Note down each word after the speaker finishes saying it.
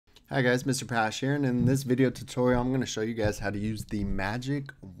Hi guys, Mr. Pash here, and in this video tutorial I'm going to show you guys how to use the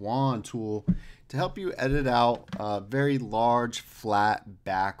Magic Wand tool to help you edit out very large flat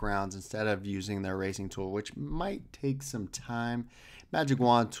backgrounds instead of using the erasing tool, which might take some time. Magic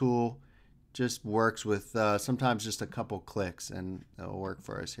Wand tool just works with sometimes just a couple clicks and it'll work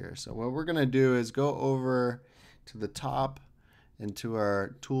for us here. So what we're going to do is go over to the top into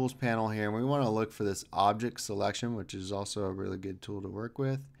our tools panel here, and we want to look for this object selection, which is also a really good tool to work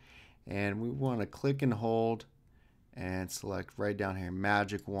with. And we want to click and hold and select right down here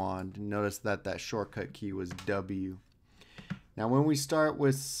Magic Wand. Notice that that shortcut key was W. Now when we start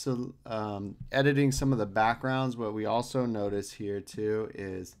with editing some of the backgrounds, what we also notice here too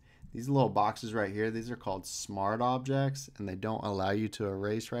is these little boxes right here. These are called smart objects and they don't allow you to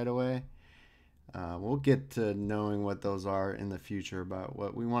erase right away. We'll get to knowing what those are in the future, but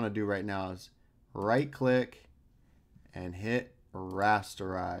what we want to do right now is right click and hit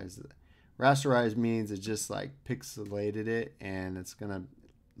rasterize. Rasterize means it just like pixelated it and it's gonna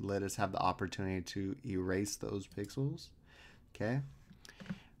let us have the opportunity to erase those pixels. Okay,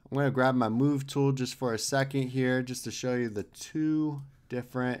 I'm gonna grab my move tool just for a second here just to show you the two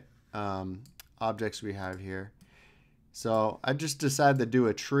different objects we have here. So I just decided to do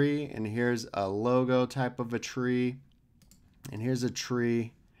a tree, and here's a logo type of a tree, and here's a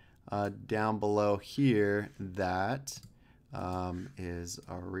tree down below here that is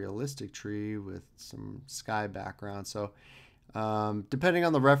a realistic tree with some sky background. So depending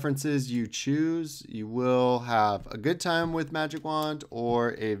on the references you choose, you will have a good time with Magic Wand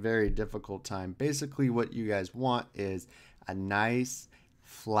or a very difficult time. Basically what you guys want is a nice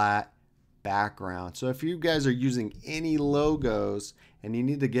flat background. So if you guys are using any logos and you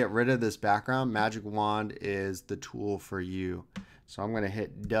need to get rid of this background, Magic Wand is the tool for you. So I'm going to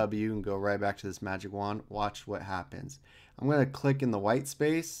hit W and go right back to this Magic Wand. Watch what happens. I'm going to click in the white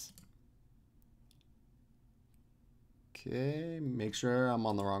space. Okay, make sure I'm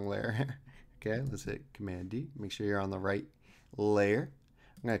on the wrong layer. Okay, let's hit Command D. Make sure you're on the right layer.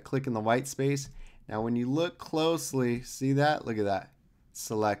 I'm going to click in the white space. Now when you look closely, see that? Look at that.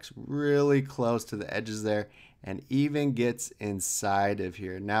 Selects really close to the edges there and even gets inside of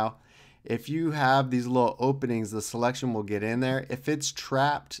here. Now if you have these little openings, the selection will get in there. If it's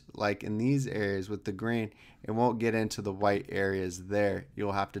trapped like in these areas with the green, it won't get into the white areas there.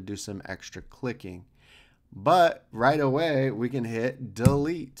 You'll have to do some extra clicking. But right away we can hit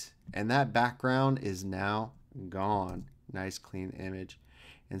delete and that background is now gone. Nice clean image.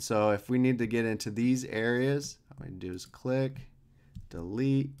 And so if we need to get into these areas, all we do is click,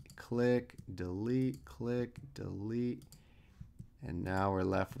 delete, click, delete, click, delete. And now we're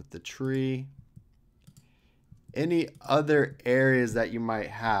left with the tree. Any other areas that you might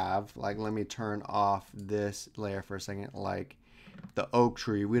have, like let me turn off this layer for a second, like the oak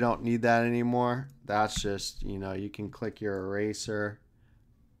tree. We don't need that anymore. That's just, you know, you can click your eraser,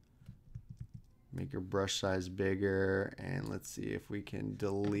 make your brush size bigger, and let's see if we can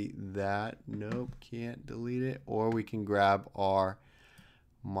delete that. Nope, can't delete it. Or we can grab our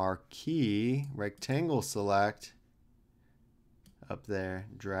marquee, rectangle select, up there,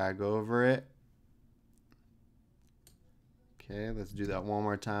 drag over it. Okay, let's do that one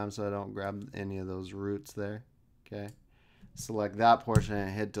more time so I don't grab any of those roots there. Okay, select that portion and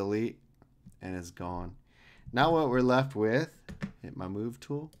hit delete and it's gone. Now what we're left with, hit my move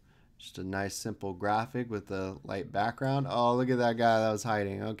tool, just a nice simple graphic with a light background. Oh, look at that guy that was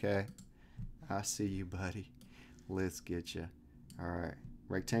hiding. Okay, I see you, buddy. Let's get you. All right,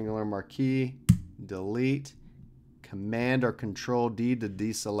 rectangular marquee, delete. Command or Control D to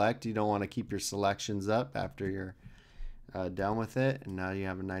deselect. You don't want to keep your selections up after you're done with it. And now you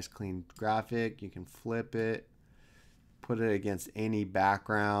have a nice clean graphic. You can flip it, put it against any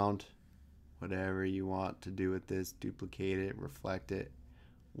background, whatever you want to do with this. Duplicate it, reflect it,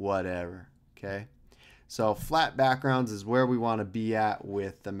 whatever. Okay. So flat backgrounds is where we want to be at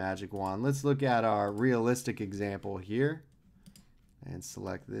with the Magic Wand. Let's look at our realistic example here and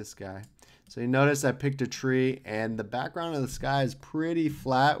select this guy. So you notice I picked a tree and the background of the sky is pretty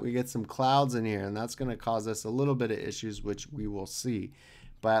flat. We get some clouds in here and that's going to cause us a little bit of issues, which we will see.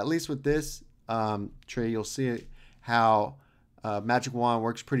 But at least with this tree, you'll see how Magic Wand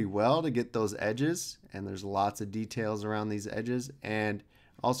works pretty well to get those edges, and there's lots of details around these edges and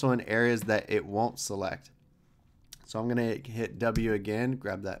also in areas that it won't select. So I'm going to hit W again,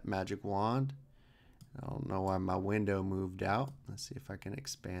 grab that Magic Wand. I don't know why my window moved out. Let's see if I can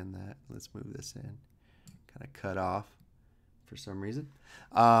expand that. Let's move this in. Kind of cut off for some reason.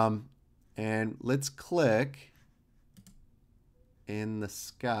 And let's click in the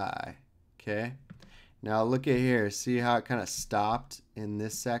sky. Okay. Now look at here. See how it kind of stopped in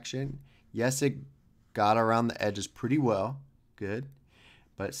this section? Yes, it got around the edges pretty well. Good.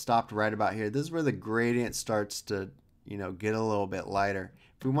 But it stopped right about here. This is where the gradient starts to, you know, get a little bit lighter.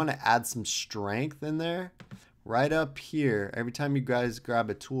 If we want to add some strength in there, right up here, every time you guys grab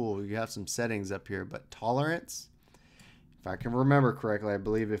a tool, you have some settings up here. But tolerance, if I can remember correctly, I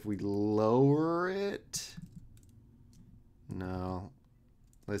believe if we lower it, no,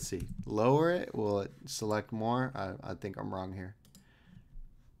 let's see, lower it, will it select more? I think I'm wrong here.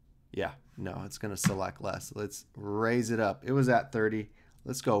 Yeah, no, it's going to select less. Let's raise it up. It was at 30.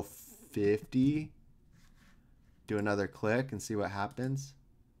 Let's go 50. Do another click and see what happens.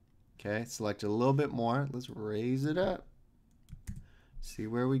 Okay, select a little bit more. Let's raise it up. See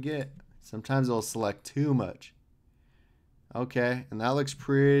where we get. Sometimes it'll select too much. Okay, and that looks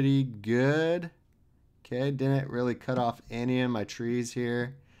pretty good. Okay, didn't really cut off any of my trees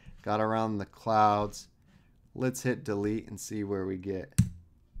here. Got around the clouds. Let's hit delete and see where we get.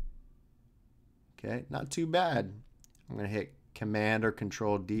 Okay, not too bad. I'm going to hit Command or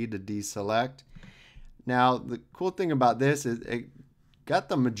Control D to deselect. Now, the cool thing about this is it got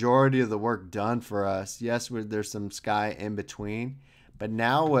the majority of the work done for us. Yes, there's some sky in between. But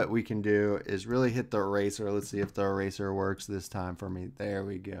now what we can do is really hit the eraser. Let's see if the eraser works this time for me. There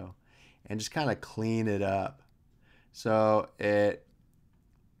we go. And just kind of clean it up. So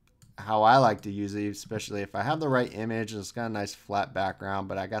how I like to use it, especially if I have the right image and it's got a nice flat background,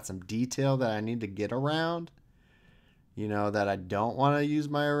 but I got some detail that I need to get around, you know, that I don't want to use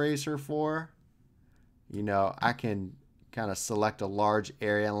my eraser for, you know, I can kind of select a large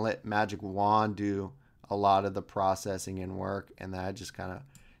area and let Magic Wand do a lot of the processing and work, and then I just kind of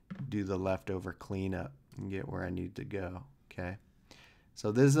do the leftover cleanup and get where I need to go. Okay,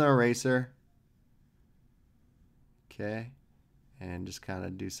 so this is an eraser. Okay, and just kind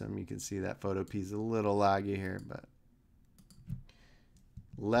of do some. You can see that photo piece is a little laggy here, but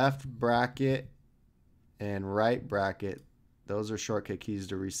left bracket and right bracket, those are shortcut keys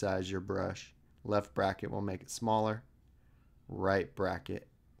to resize your brush. Left bracket will make it smaller. Right bracket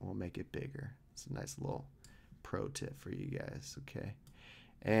will make it bigger. It's a nice little pro tip for you guys. Okay,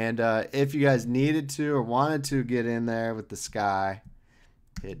 and if you guys needed to or wanted to get in there with the sky,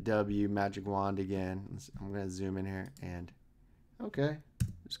 hit W, Magic Wand again. I'm going to zoom in here and okay,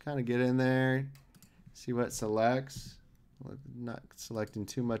 just kind of get in there, see what it selects. Not selecting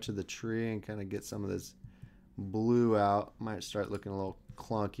too much of the tree and kind of get some of this blue out. Might start looking a little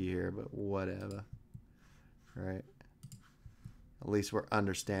clunky here, but whatever. Right. At least we're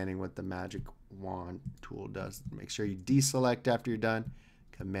understanding what the Magic Wand tool does. Make sure you deselect after you're done.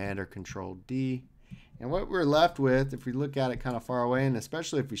 Command or Control D. And what we're left with, if we look at it kind of far away, and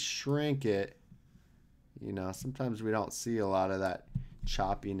especially if we shrink it, you know, sometimes we don't see a lot of that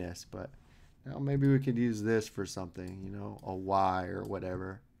choppiness, but you know, maybe we could use this for something, you know, a Y or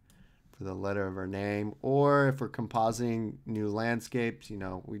whatever for the letter of our name. Or if we're compositing new landscapes, you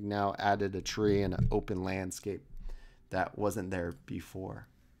know, we now added a tree and an open landscape that wasn't there before.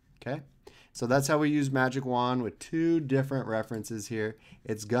 Okay, so that's how we use Magic Wand with two different references here.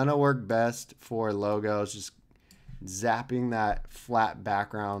 It's gonna work best for logos, just zapping that flat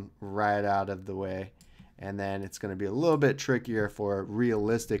background right out of the way, and then it's gonna be a little bit trickier for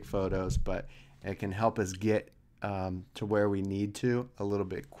realistic photos, but it can help us get to where we need to a little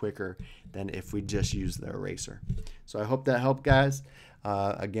bit quicker than if we just use the eraser. So I hope that helped, guys.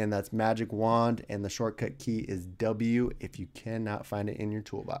 Again, that's Magic Wand, and the shortcut key is W if you cannot find it in your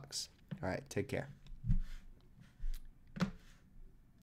toolbox. All right, take care.